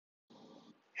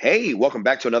Hey, welcome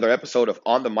back to another episode of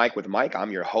On the Mic with Mike.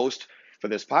 I'm your host for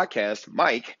this podcast,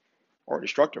 Mike, or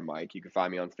Instructor Mike. You can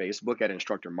find me on Facebook at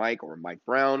Instructor Mike or Mike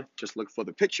Brown. Just look for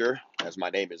the picture, as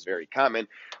my name is very common,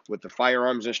 with the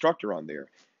firearms instructor on there.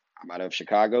 I'm out of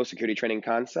Chicago, Security Training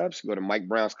Concepts. Go to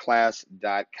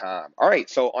MikeBrownsClass.com. All right,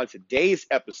 so on today's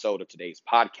episode of today's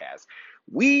podcast,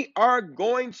 we are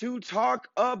going to talk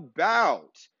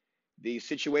about the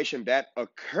situation that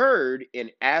occurred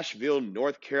in Asheville,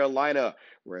 North Carolina,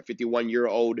 where a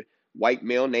 51-year-old white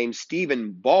male named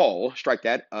Stephen Ball, strike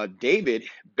that, David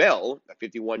Bell, a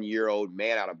 51-year-old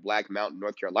man out of Black Mountain,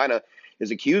 North Carolina, is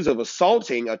accused of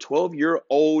assaulting a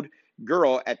 12-year-old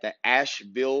girl at the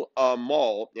Asheville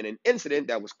mall in an incident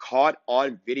that was caught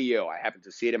on video. I happened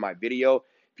to see it in my video.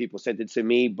 People sent it to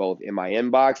me both in my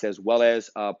inbox as well as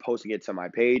posting it to my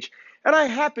page. And I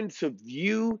happened to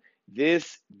view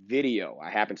this video.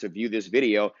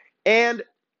 And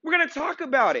we're going to talk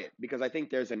about it because I think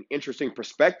there's an interesting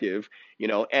perspective,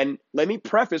 and let me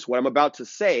preface what I'm about to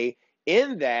say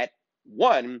in that,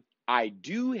 one, I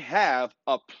do have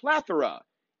a plethora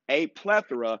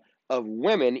of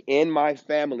women in my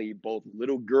family, both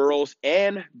little girls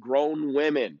and grown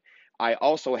women. I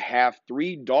also have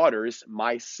 3 daughters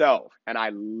myself, and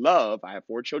I have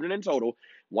 4 children in total,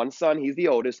 1 son, he's the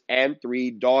oldest, and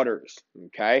 3 daughters,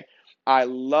 okay? I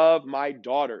love my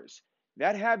daughters.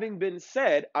 That having been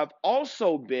said, I've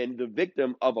also been the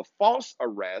victim of a false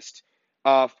arrest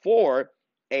for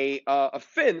a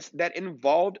offense that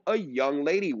involved a young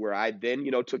lady, where I then,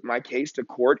 took my case to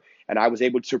court, and I was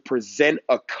able to present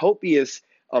a copious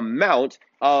amount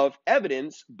of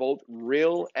evidence, both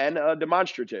real and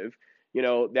demonstrative,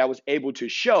 that was able to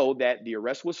show that the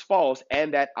arrest was false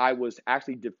and that I was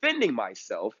actually defending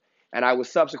myself, and I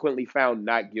was subsequently found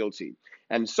not guilty.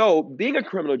 And so, being a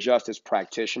criminal justice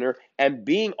practitioner and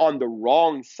being on the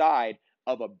wrong side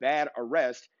of a bad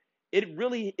arrest, it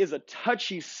really is a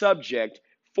touchy subject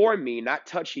for me. Not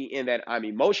touchy in that I'm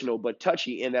emotional, but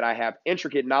touchy in that I have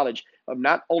intricate knowledge of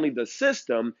not only the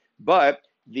system, but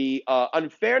the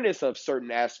unfairness of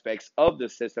certain aspects of the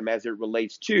system as it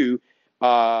relates to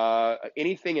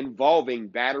anything involving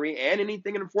battery and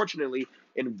anything, unfortunately,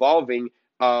 involving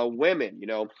women.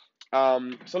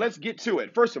 So let's get to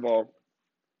it. First of all,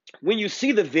 when you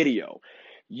see the video,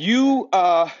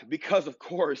 because of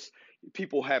course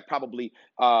people have probably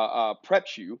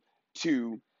prepped you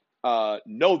to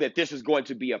know that this is going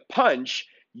to be a punch,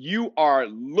 you are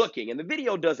looking, and the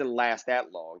video doesn't last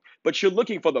that long, but you're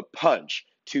looking for the punch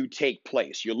to take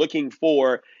place. You're looking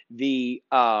for the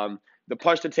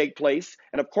punch to take place,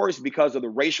 and of course, because of the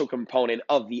racial component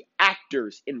of the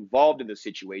actors involved in the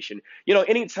situation,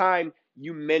 anytime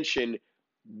you mention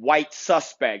white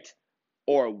suspect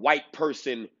or white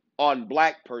person on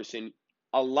black person,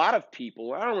 a lot of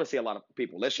people, I don't want to say a lot of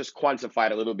people, let's just quantify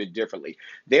it a little bit differently.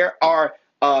 There are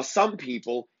some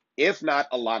people, if not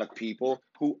a lot of people,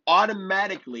 who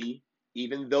automatically,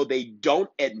 even though they don't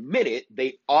admit it,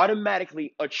 they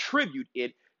automatically attribute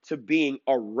it to being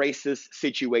a racist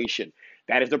situation.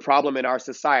 That is the problem in our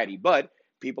society. But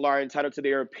people are entitled to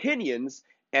their opinions,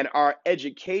 and our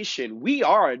education, we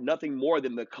are nothing more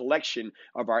than the collection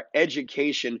of our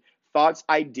education, thoughts,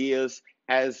 ideas,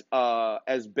 as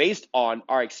based on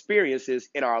our experiences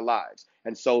in our lives.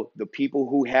 And so the people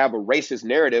who have a racist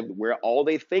narrative where all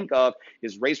they think of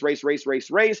is race, race, race,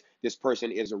 race, race, this person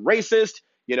is a racist,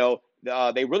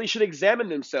 they really should examine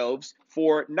themselves,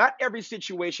 for not every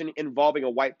situation involving a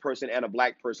white person and a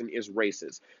black person is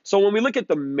racist. So when we look at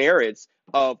the merits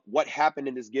of what happened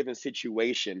in this given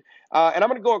situation, and I'm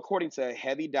going to go according to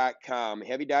heavy.com.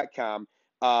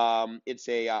 It's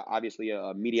obviously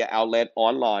a media outlet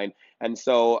online. And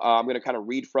so I'm going to kind of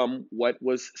read from what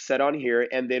was said on here,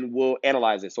 and then we'll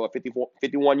analyze it. So a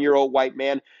 51-year-old white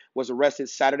man was arrested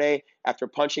Saturday after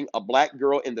punching a black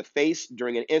girl in the face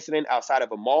during an incident outside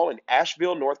of a mall in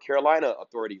Asheville, North Carolina,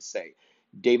 authorities say.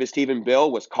 David Stephen Bell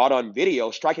was caught on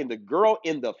video striking the girl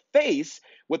in the face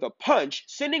with a punch,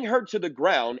 sending her to the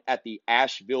ground at the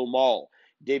Asheville Mall.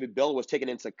 David Bell was taken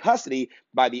into custody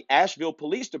by the Asheville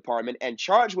Police Department and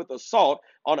charged with assault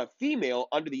on a female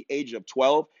under the age of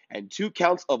 12 and 2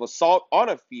 counts of assault on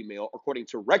a female, according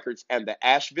to records and the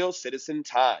Asheville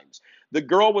Citizen-Times. The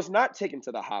girl was not taken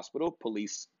to the hospital,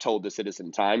 police told the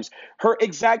Citizen-Times. Her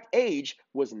exact age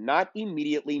was not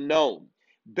immediately known.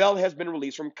 Bell has been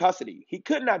released from custody. He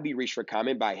could not be reached for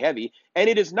comment by Heavy, and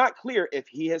it is not clear if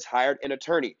he has hired an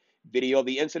attorney. Video of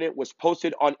the incident was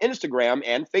posted on Instagram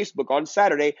and Facebook on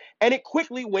Saturday, and it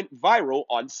quickly went viral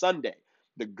on Sunday.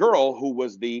 The girl, who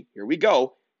was the, here we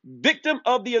go, victim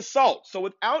of the assault. So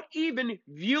without even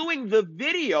viewing the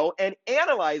video and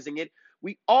analyzing it,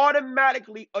 we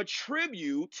automatically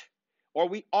attribute or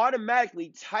we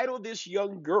automatically title this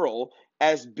young girl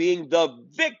as being the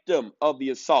victim of the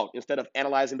assault instead of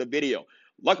analyzing the video.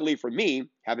 Luckily for me,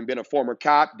 having been a former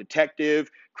cop, detective,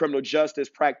 criminal justice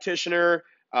practitioner,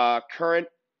 current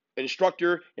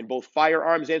instructor in both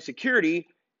firearms and security,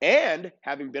 and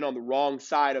having been on the wrong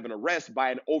side of an arrest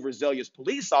by an overzealous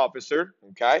police officer,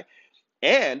 okay,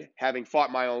 and having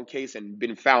fought my own case and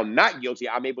been found not guilty,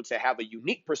 I'm able to have a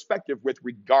unique perspective with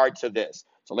regard to this.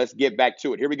 So let's get back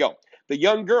to it. Here we go. The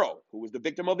young girl who was the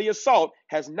victim of the assault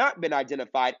has not been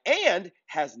identified and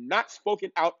has not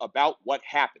spoken out about what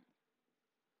happened.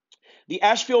 The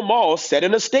Asheville Mall said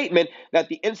in a statement that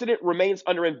the incident remains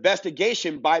under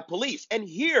investigation by police. And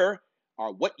here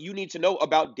are what you need to know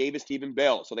about David Stephen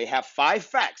Bell. So they have 5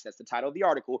 facts. That's the title of the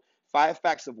article. 5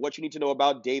 facts of what you need to know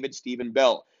about David Stephen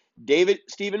Bell. David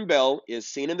Stephen Bell is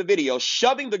seen in the video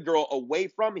shoving the girl away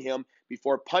from him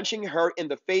before punching her in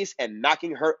the face and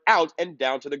knocking her out and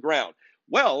down to the ground.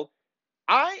 Well,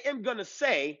 I am going to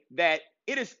say that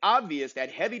it is obvious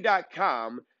that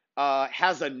Heavy.com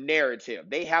has a narrative.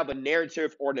 They have a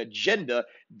narrative or an agenda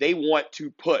they want to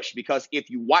push, because if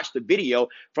you watch the video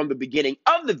from the beginning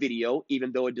of the video,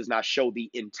 even though it does not show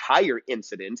the entire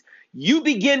incident, you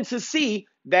begin to see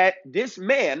that this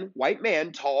man, white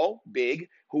man, tall, big,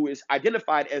 who is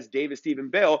identified as David Stephen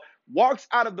Bell, walks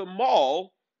out of the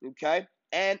mall, okay,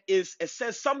 and it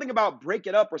says something about break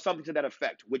it up or something to that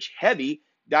effect, which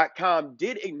Heavy.com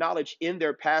did acknowledge in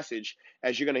their passage,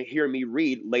 as you're going to hear me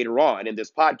read later on in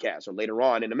this podcast or later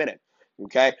on in a minute,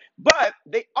 okay? But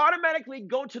they automatically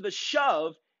go to the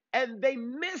shove and they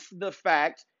miss the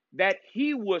fact that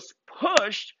he was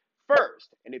pushed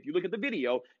first. And if you look at the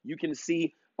video, you can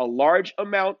see a large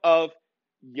amount of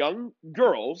young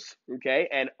girls, okay?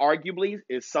 And arguably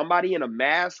is somebody in a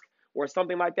mask or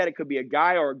something like that. It could be a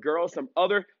guy or a girl, some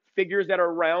other figures that are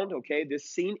around, okay? This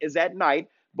scene is at night,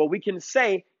 but we can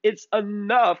say it's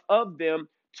enough of them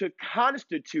to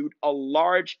constitute a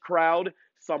large crowd.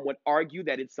 Some would argue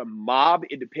that it's a mob.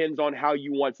 It depends on how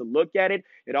you want to look at it.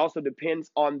 It also depends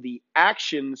on the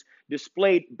actions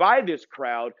displayed by this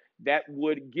crowd that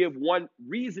would give one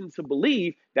reason to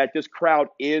believe that this crowd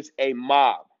is a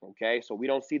mob, okay? So we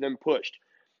don't see them pushed.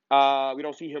 We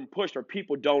don't see him pushed, or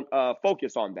people don't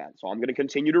focus on that. So I'm going to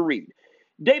continue to read.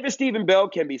 David Stephen Bell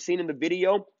can be seen in the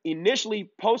video initially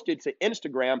posted to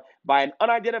Instagram by an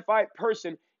unidentified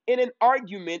person in an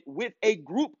argument with a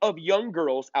group of young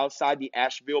girls outside the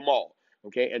Asheville Mall.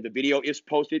 Okay, and the video is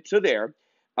posted to there.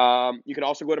 You can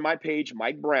also go to my page,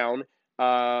 Mike Brown,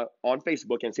 on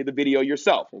Facebook and see the video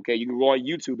yourself. Okay, you can go on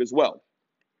YouTube as well.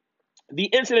 The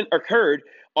incident occurred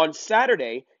on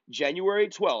Saturday, January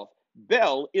 12th.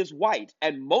 Bell is white,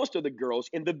 and most of the girls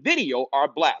in the video are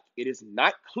black. It is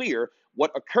not clear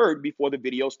what occurred before the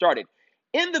video started.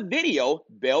 In the video,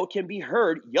 Bell can be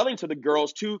heard yelling to the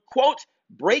girls to, quote,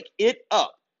 break it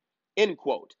up, end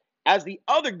quote. As the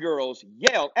other girls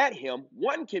yell at him,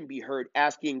 one can be heard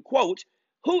asking, quote,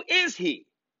 who is he,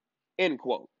 end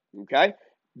quote, okay?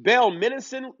 Bell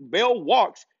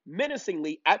walks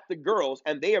menacingly at the girls,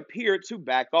 and they appear to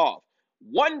back off.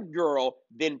 One girl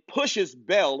then pushes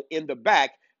Bell in the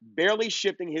back, barely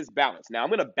shifting his balance. Now, I'm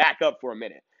going to back up for a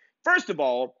minute. First of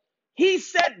all, he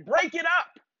said break it up.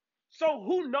 So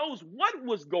who knows what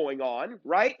was going on,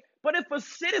 right? But if a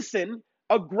citizen,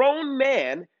 a grown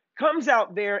man, comes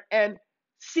out there and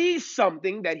sees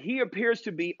something that he appears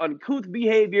to be uncouth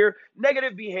behavior,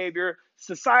 negative behavior,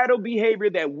 societal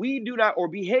behavior that we do not, or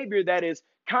behavior that is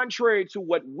contrary to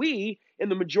what we in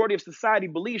the majority of society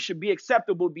believe should be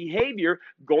acceptable behavior,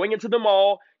 going into the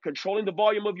mall, controlling the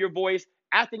volume of your voice,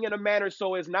 acting in a manner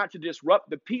so as not to disrupt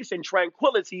the peace and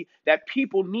tranquility that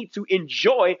people need to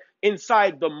enjoy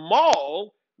inside the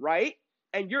mall, right?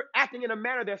 And you're acting in a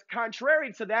manner that's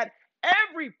contrary to that.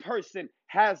 Every person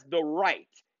has the right.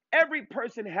 Every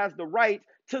person has the right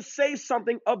to say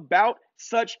something about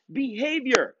such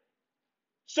behavior.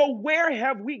 So where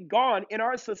have we gone in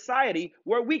our society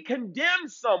where we condemn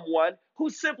someone who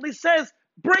simply says,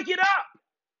 break it up?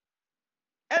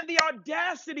 And the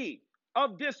audacity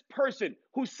of this person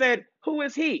who said, who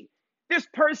is he? This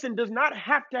person does not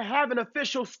have to have an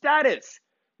official status.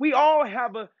 We all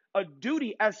have a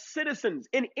duty as citizens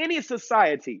in any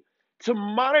society to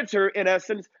monitor, in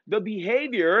essence, the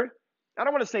behavior. I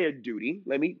don't want to say a duty.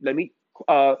 Let me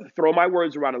throw my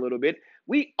words around a little bit.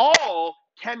 We all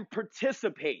can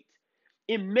participate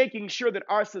in making sure that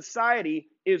our society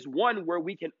is one where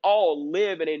we can all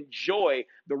live and enjoy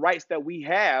the rights that we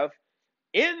have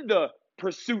in the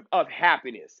pursuit of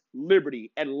happiness,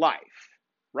 liberty, and life,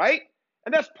 right?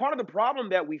 And that's part of the problem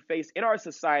that we face in our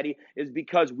society is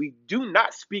because we do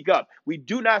not speak up. We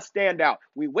do not stand out.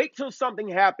 We wait till something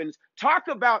happens, talk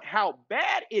about how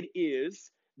bad it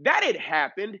is that it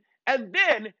happened, and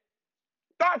then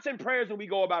thoughts and prayers and we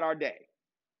go about our day.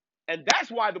 And that's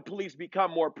why the police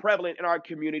become more prevalent in our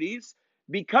communities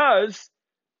because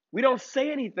we don't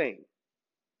say anything.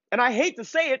 And I hate to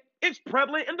say it, it's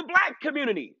prevalent in the black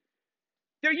community.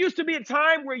 There used to be a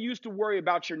time where you used to worry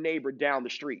about your neighbor down the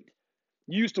street.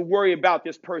 You used to worry about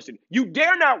this person. You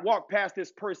dare not walk past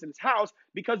this person's house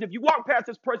because if you walk past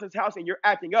this person's house and you're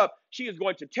acting up, she is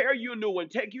going to tear you a new one,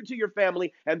 take you to your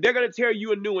family, and they're going to tear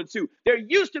you a new one too. There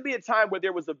used to be a time where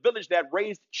there was a village that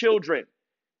raised children.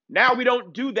 Now we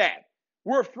don't do that.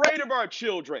 We're afraid of our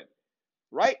children,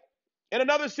 right? And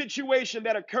another situation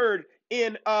that occurred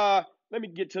in, let me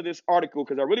get to this article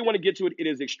because I really want to get to it. It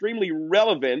is extremely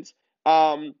relevant.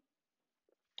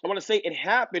 I want to say it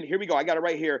happened. Here we go. I got it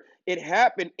right here. It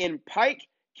happened in Pike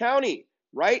County,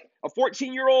 right? A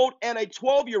 14-year-old and a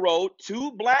 12-year-old,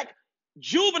 two black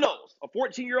juveniles, a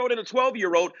 14-year-old and a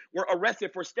 12-year-old, were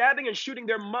arrested for stabbing and shooting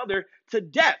their mother to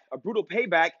death. A brutal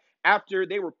payback after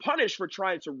they were punished for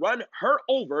trying to run her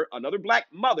over, another black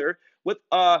mother, with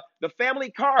the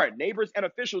family car. Neighbors and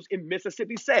officials in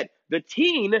Mississippi said the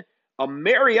teen,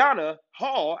 Mariana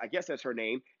Hall, I guess that's her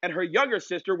name, and her younger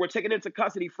sister were taken into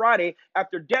custody Friday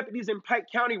after deputies in Pike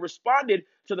County responded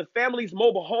to the family's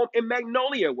mobile home in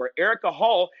Magnolia, where Erica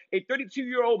Hall, a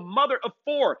 32-year-old mother of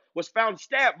four, was found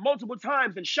stabbed multiple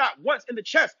times and shot once in the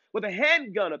chest with a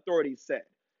handgun, authorities said.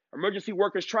 Emergency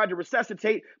workers tried to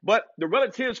resuscitate, but the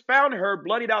relatives found her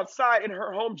bloodied outside in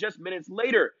her home just minutes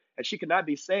later, and she could not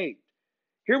be saved.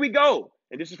 Here we go.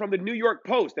 And this is from the New York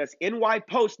Post. That's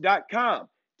nypost.com.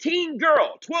 Teen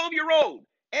girl, 12-year-old,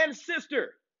 and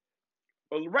sister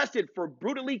arrested for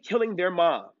brutally killing their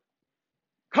mom.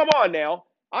 Come on now.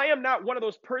 I am not one of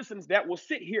those persons that will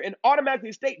sit here and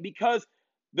automatically state because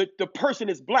the person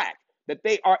is black that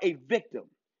they are a victim,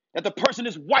 that the person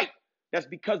is white, that's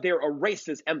because they're a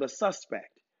racist and the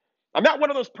suspect. I'm not one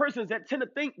of those persons that tend to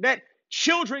think that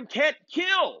children can't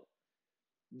kill.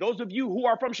 Those of you who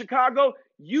are from Chicago,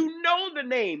 you know the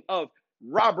name of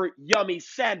Robert Yummy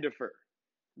Sandifer,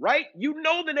 right? You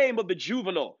know the name of the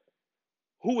juvenile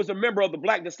who was a member of the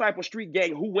Black Disciple Street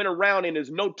Gang who went around and is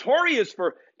notorious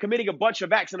for committing a bunch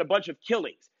of acts and a bunch of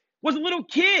killings. Was a little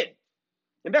kid.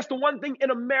 And that's the one thing in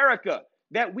America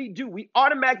that we do. We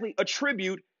automatically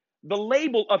attribute the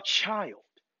label of child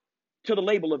to the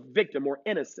label of victim or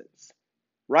innocence,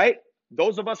 right?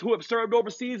 Those of us who have served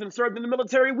overseas and served in the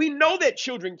military, we know that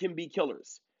children can be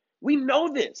killers. We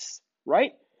know this,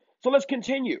 right? So let's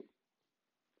continue.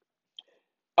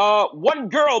 One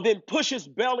girl then pushes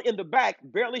Bell in the back,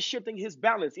 barely shifting his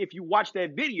balance. If you watch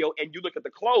that video and you look at the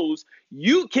clothes,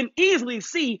 you can easily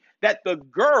see that the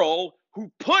girl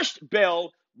who pushed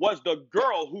Bell was the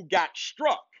girl who got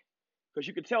struck. Because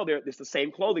you can tell there, it's the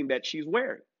same clothing that she's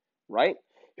wearing, right?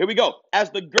 Here we go. As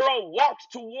the girl walks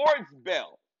towards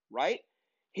Bell, right,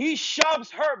 he shoves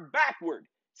her backward,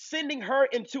 sending her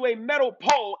into a metal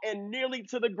pole and nearly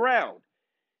to the ground.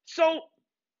 So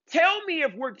tell me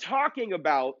if we're talking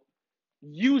about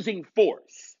using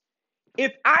force.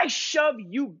 If I shove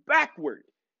you backward,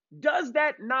 does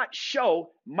that not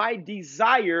show my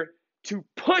desire to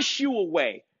push you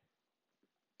away,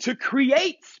 to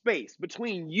create space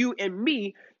between you and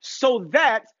me so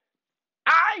that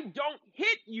I don't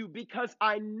hit you because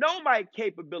I know my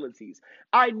capabilities.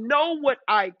 I know what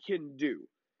I can do.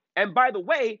 And by the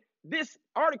way, this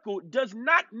article does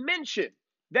not mention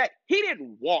that he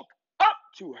didn't walk up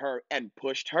to her and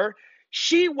pushed her.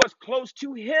 She was close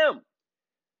to him.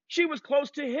 She was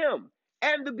close to him.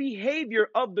 And the behavior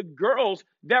of the girls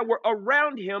that were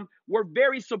around him were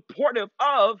very supportive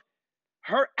of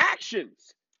her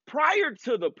actions prior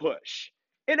to the push.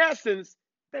 In essence,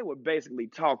 they were basically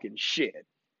talking shit.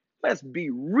 Let's be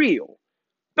real.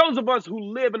 Those of us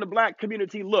who live in the black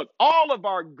community, look, all of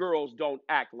our girls don't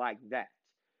act like that.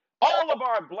 All of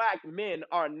our black men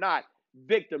are not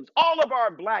victims. All of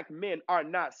our black men are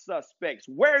not suspects.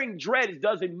 Wearing dreads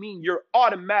doesn't mean you're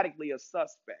automatically a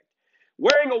suspect.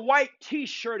 Wearing a white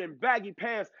t-shirt and baggy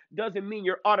pants doesn't mean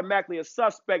you're automatically a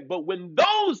suspect. But when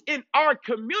those in our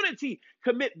community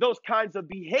commit those kinds of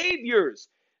behaviors,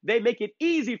 they make it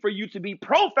easy for you to be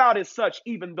profiled as such,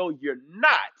 even though you're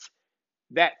not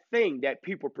that thing that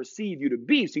people perceive you to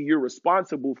be. So you're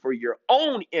responsible for your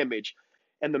own image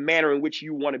and the manner in which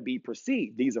you want to be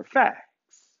perceived. These are facts.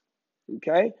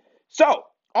 Okay? So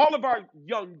all of our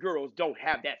young girls don't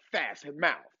have that fast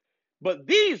mouth. But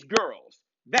these girls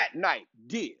that night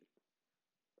did.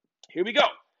 Here we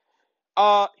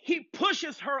go. He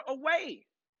pushes her away.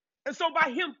 And so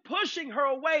by him pushing her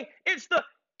away, it's the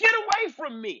get away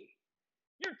from me.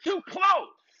 You're too close.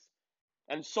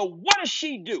 And so what does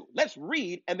she do? Let's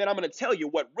read, and then I'm going to tell you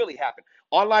what really happened.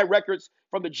 Online records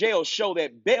from the jail show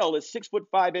that Bell is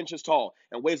 6'5" tall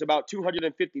and weighs about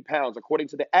 250 pounds. According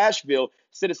to the Asheville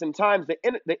Citizen Times,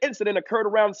 the incident occurred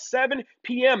around 7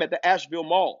 p.m. at the Asheville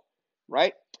Mall,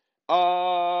 right?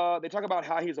 They talk about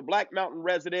how he's a Black Mountain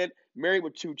resident, married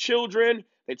with 2 children.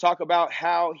 They talk about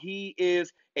how he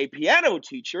is a piano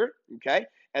teacher, okay?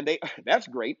 And that's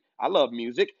great. I love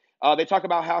music. They talk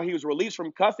about how he was released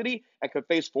from custody and could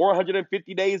face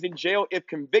 450 days in jail if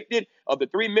convicted of the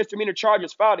 3 misdemeanor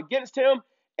charges filed against him.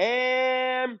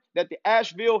 And that the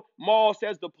Asheville Mall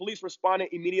says the police responded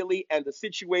immediately and the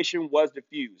situation was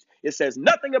diffused. It says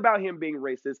nothing about him being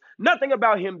racist, nothing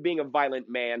about him being a violent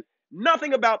man,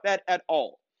 nothing about that at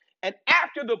all. And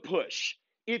after the push,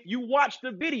 if you watch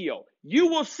the video, you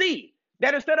will see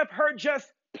that instead of her just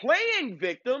playing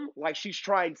victim, like she's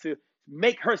trying to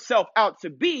make herself out to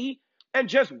be, and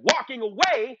just walking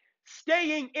away,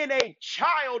 staying in a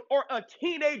child or a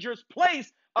teenager's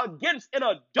place against an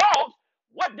adult,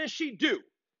 what does she do?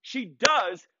 She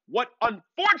does what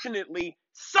unfortunately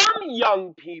some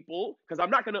young people, because I'm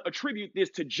not going to attribute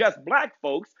this to just Black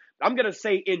folks, I'm going to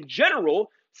say in general,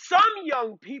 some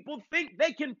young people think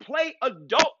they can play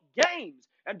adult games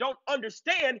and don't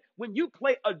understand when you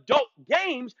play adult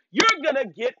games, you're going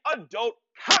to get adult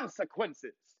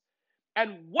consequences.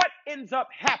 And what ends up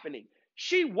happening?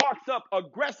 She walks up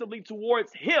aggressively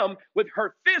towards him with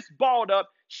her fist balled up.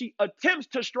 She attempts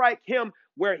to strike him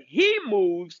where he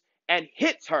moves and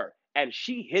hits her, and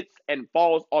she hits and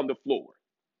falls on the floor.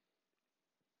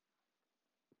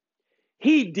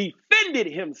 He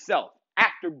defended himself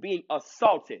after being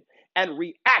assaulted and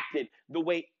reacted the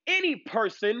way any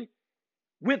person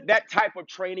with that type of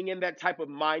training and that type of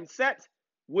mindset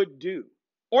would do.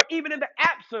 Or even in the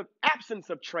absence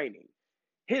of training,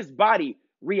 his body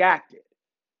reacted.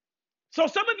 So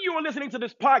some of you are listening to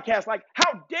this podcast like,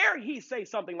 how dare he say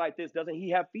something like this? Doesn't he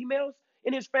have females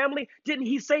in his family? Didn't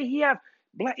he say he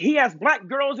has Black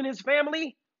girls in his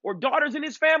family or daughters in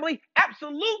his family?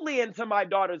 Absolutely. And to my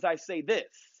daughters, I say this.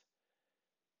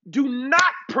 Do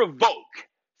not provoke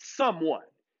someone.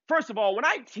 First of all, when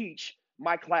I teach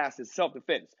my classes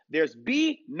self-defense, there's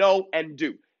be, know, and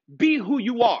do. Be who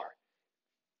you are.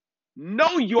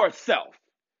 Know yourself.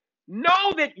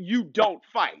 Know that you don't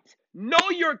fight. Know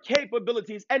your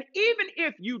capabilities. And even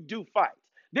if you do fight,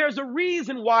 there's a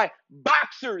reason why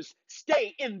boxers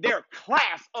stay in their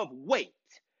class of weight.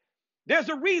 There's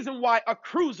a reason why a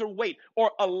cruiserweight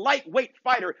or a lightweight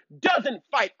fighter doesn't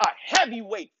fight a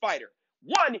heavyweight fighter.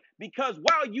 One, because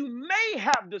while you may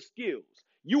have the skills,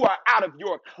 you are out of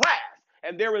your class.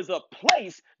 And there is a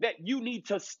place that you need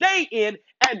to stay in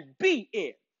and be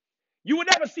in. You would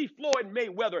never see Floyd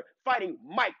Mayweather fighting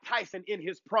Mike Tyson in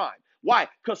his prime. Why?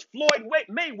 Because Floyd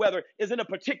Mayweather is in a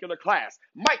particular class.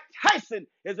 Mike Tyson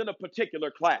is in a particular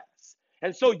class.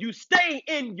 And so you stay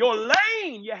in your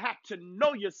lane. You have to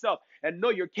know yourself and know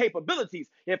your capabilities.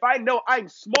 If I know I'm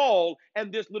small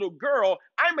and this little girl,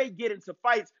 I may get into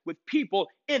fights with people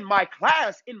in my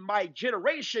class, in my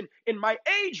generation, in my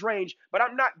age range, but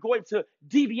I'm not going to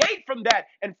deviate from that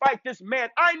and fight this man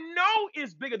I know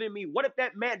is bigger than me. What if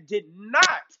that man did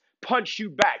not punch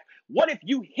you back? What if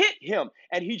you hit him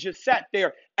and he just sat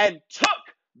there and took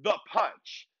the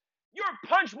punch? Your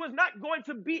punch was not going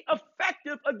to be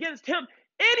effective against him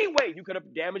anyway. You could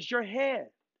have damaged your hand.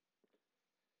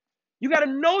 You got to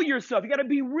know yourself. You got to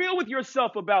be real with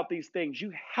yourself about these things.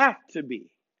 You have to be.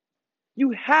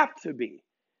 You have to be.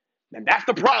 And that's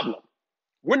the problem.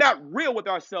 We're not real with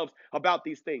ourselves about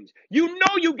these things. You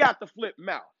know you got the flip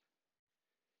mouth.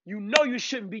 You know you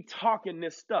shouldn't be talking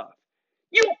this stuff.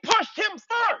 You pushed him first.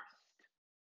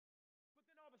 But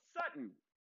then all of a sudden,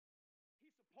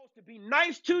 he's supposed to be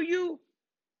nice to you.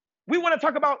 We want to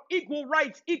talk about equal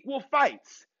rights, equal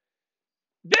fights.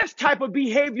 This type of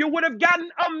behavior would have gotten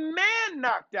a man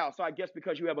knocked out. So I guess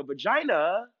because you have a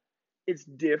vagina, it's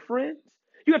different.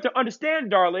 You have to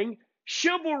understand, darling,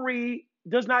 chivalry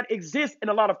does not exist in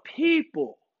a lot of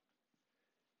people.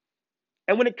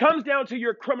 And when it comes down to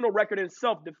your criminal record in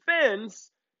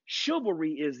self-defense,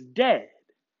 chivalry is dead.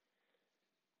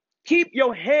 Keep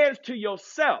your hands to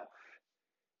yourself.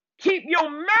 Keep your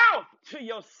mouth to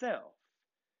yourself.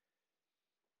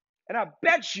 And I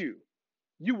bet you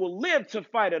will live to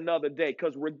fight another day,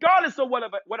 because regardless of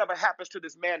whatever happens to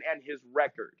this man and his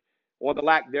record or the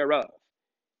lack thereof,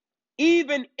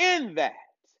 even in that,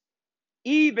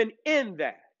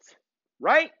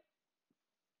 right?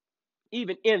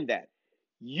 Even in that,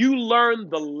 you learn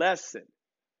the lesson.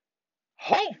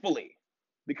 Hopefully,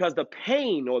 because the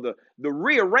pain or the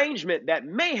rearrangement that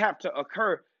may have to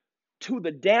occur to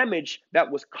the damage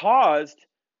that was caused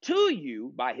to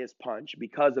you by his punch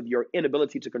because of your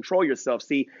inability to control yourself.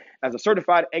 See, as a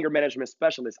certified anger management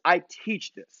specialist, I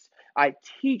teach this. I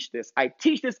teach this. I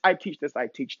teach this. I teach this. I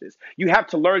teach this. You have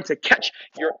to learn to catch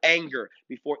your anger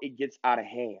before it gets out of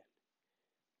hand.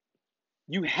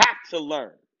 You have to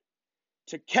learn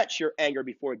to catch your anger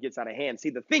before it gets out of hand. See,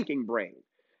 the thinking brain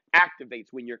activates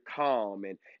when you're calm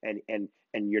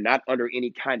and you're not under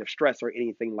any kind of stress or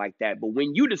anything like that. But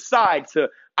when you decide to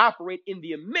operate in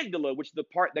the amygdala, which is the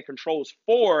part that controls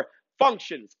four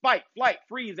functions: fight, flight,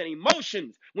 freeze, and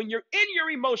emotions. When you're in your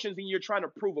emotions and you're trying to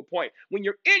prove a point, when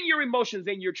you're in your emotions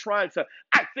and you're trying to,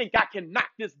 I think I can knock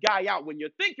this guy out, when your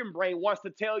thinking brain wants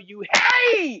to tell you,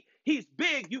 hey, he's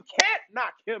big, you can't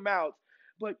knock him out,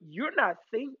 but you're not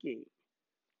thinking,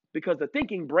 because the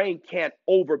thinking brain can't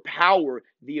overpower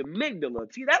the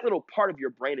amygdala. See, that little part of your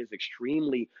brain is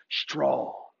extremely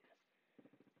strong,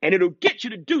 and it'll get you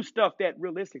to do stuff that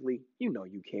realistically you know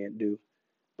you can't do.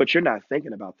 But you're not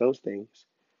thinking about those things.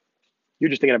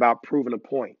 You're just thinking about proving a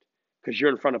point because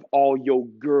you're in front of all your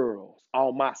girls,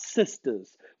 all my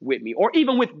sisters with me, or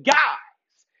even with guys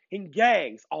in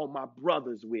gangs, all my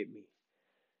brothers with me.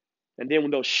 And then when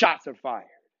those shots are fired,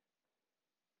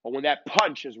 or when that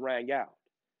punch is rang out,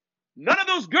 none of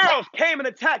those girls came and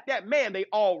attacked that man. They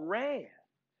all ran.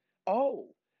 Oh,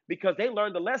 because they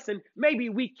learned the lesson. Maybe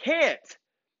we can't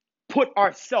put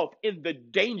ourselves in the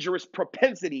dangerous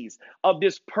propensities of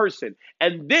this person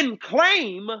and then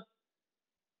claim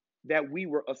that we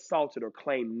were assaulted or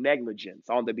claim negligence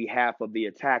on the behalf of the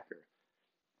attacker.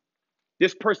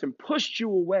 This person pushed you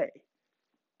away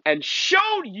and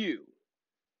showed you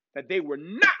that they were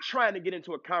not trying to get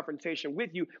into a confrontation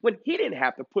with you when he didn't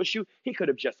have to push you. He could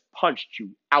have just punched you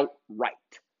outright.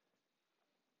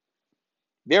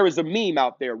 There is a meme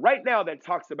out there right now that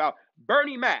talks about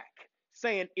Bernie Mac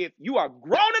saying, if you are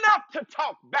grown enough to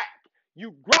talk back,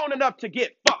 you grown enough to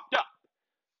get fucked up.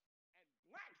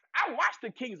 And I watched the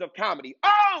Kings of Comedy.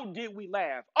 Oh, did we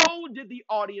laugh? Oh, did the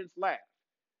audience laugh?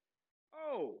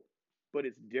 Oh, but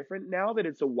it's different now that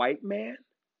it's a white man.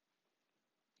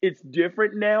 It's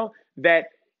different now that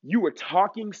you were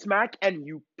talking smack and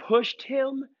you pushed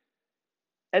him.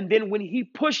 And then when he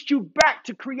pushed you back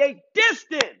to create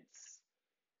distance,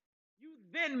 you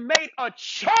then made a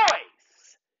choice.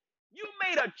 You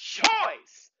made a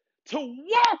choice to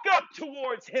walk up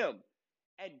towards him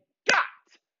and got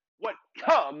what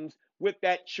comes with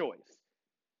that choice.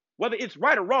 Whether it's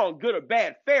right or wrong, good or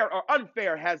bad, fair or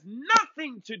unfair, has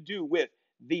nothing to do with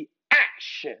the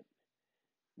action.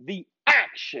 The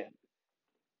action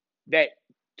that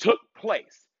took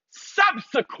place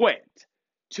subsequent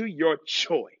to your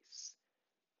choice.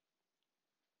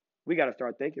 We got to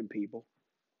start thinking, people.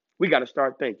 We got to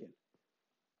start thinking.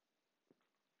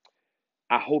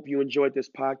 I hope you enjoyed this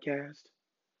podcast.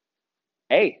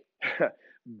 Hey,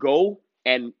 go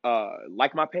and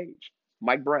like my page,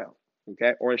 Mike Brown,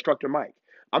 okay, or Instructor Mike.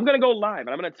 I'm going to go live and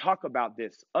I'm going to talk about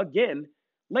this again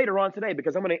later on today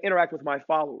because I'm going to interact with my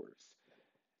followers.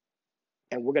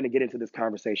 And we're going to get into this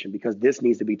conversation because this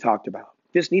needs to be talked about.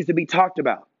 This needs to be talked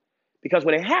about. Because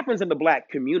when it happens in the black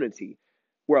community,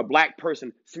 where a black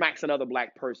person smacks another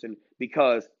black person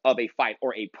because of a fight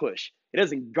or a push, it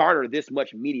doesn't garner this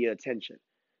much media attention.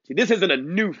 See, this isn't a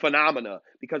new phenomena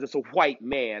because it's a white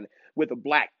man with a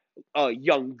black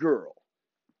young girl.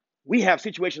 We have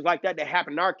situations like that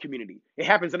happen in our community. It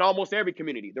happens in almost every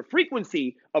community. The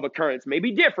frequency of occurrence may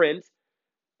be different,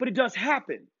 but it does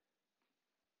happen.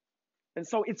 And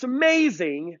so it's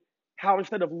amazing how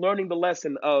instead of learning the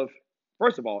lesson of,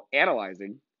 first of all,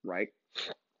 analyzing, right,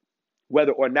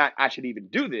 whether or not I should even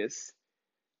do this,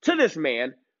 to this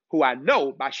man who I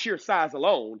know by sheer size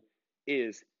alone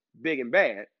is big and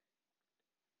bad,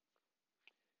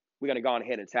 we're going to go on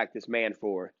ahead and attack this man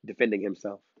for defending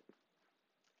himself.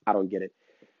 I don't get it.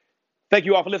 Thank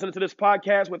you all for listening to this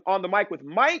podcast with On the Mic with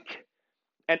Mike.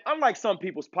 And unlike some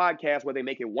people's podcasts where they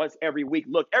make it once every week,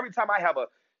 look, every time I have a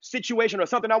situation or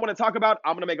something I want to talk about,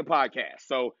 I'm going to make a podcast.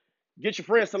 So get your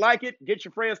friends to like it. Get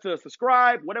your friends to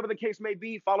subscribe, whatever the case may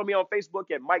be. Follow me on Facebook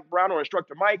at Mike Brown or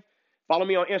Instructor Mike. Follow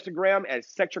me on Instagram at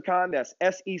Sectracon. That's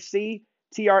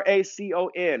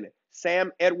SECTRACON.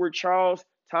 Sam Edward Charles,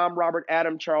 Tom Robert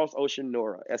Adam Charles Ocean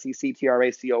Nora.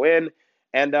 SECTRACON.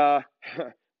 And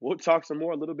we'll talk some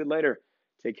more a little bit later.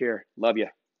 Take care. Love you.